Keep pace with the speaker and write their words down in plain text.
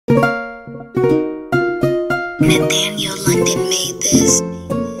Nathaniel London made this.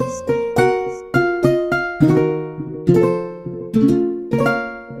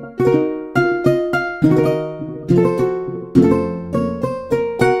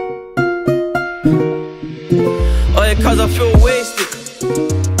 Oh yeah, cause I feel wasted.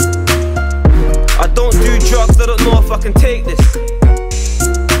 I don't do drugs, I don't know if I can take this.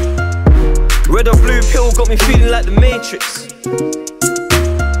 Red or blue pill got me feeling like the Matrix.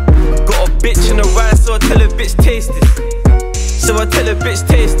 Got a bitch in a ride, so I tell her bitch taste this. So I tell her bitch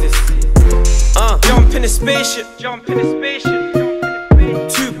taste this. Jump in a spaceship. Jump in a spaceship.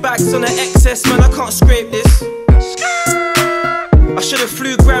 2 bags on the excess, man, I can't scrape this. I should've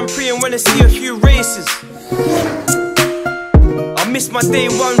flew Grand Prix and went to see a few races. I miss my day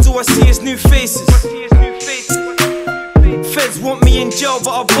ones, all I see is new faces. Feds want me in jail,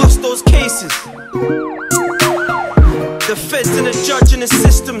 but I'll bust those cases. The feds and the judge and the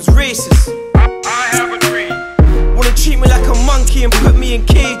system's racist. I have a dream. Wanna treat me like a monkey and put me in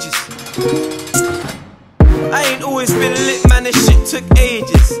cages. I ain't always been lit, man, this shit took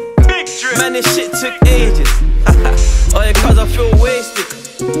ages. Big drip. Man, this shit took ages. Oh yeah, cause I feel wasted.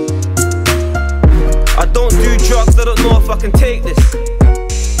 I don't do drugs, I don't know if I can take this.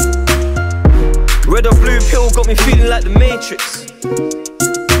 Red or blue pill got me feeling like the Matrix.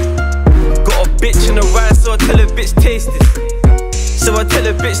 Got a bitch in a ride, so I tell her bitch taste this. So I tell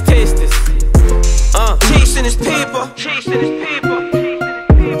her bitch taste this. Chasing this paper. Chasing this paper.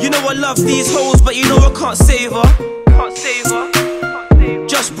 You know I love these hoes, but you know I can't save her. Can't save her.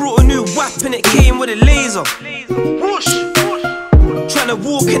 Just brought a new whap and it came with a laser. Whoosh. Tryna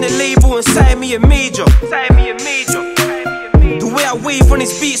walk in the label and sign me a major. Sign me a major. The way I wave on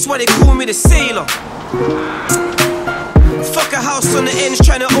these beats, why they call me the sailor. Fuck a house on the ends,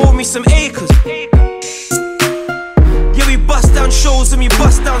 tryna owe me some acres. Yeah, we bust down shows and we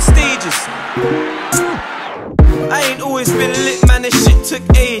bust down stages. I ain't always been lit, man, this shit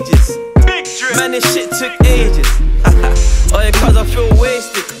took ages. Big drip. Man, this shit took ages. Oh yeah, cause I feel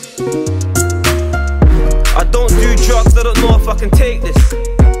wasted. I don't do drugs, I don't know if I can take this.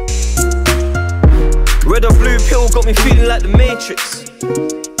 Red or blue pill got me feeling like the Matrix.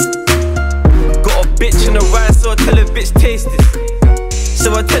 Got a bitch in a ride, so I tell her bitch taste this.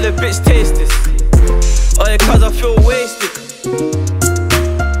 So I tell her bitch taste this. Oh yeah, cause I feel wasted.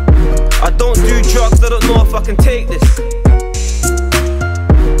 I don't do drugs, I don't know if I can take this.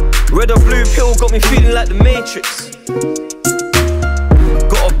 Red or blue pill got me feeling like the Matrix.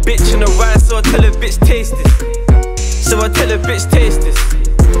 Got a bitch in a ride, so I tell her bitch taste this. So I tell her bitch taste this.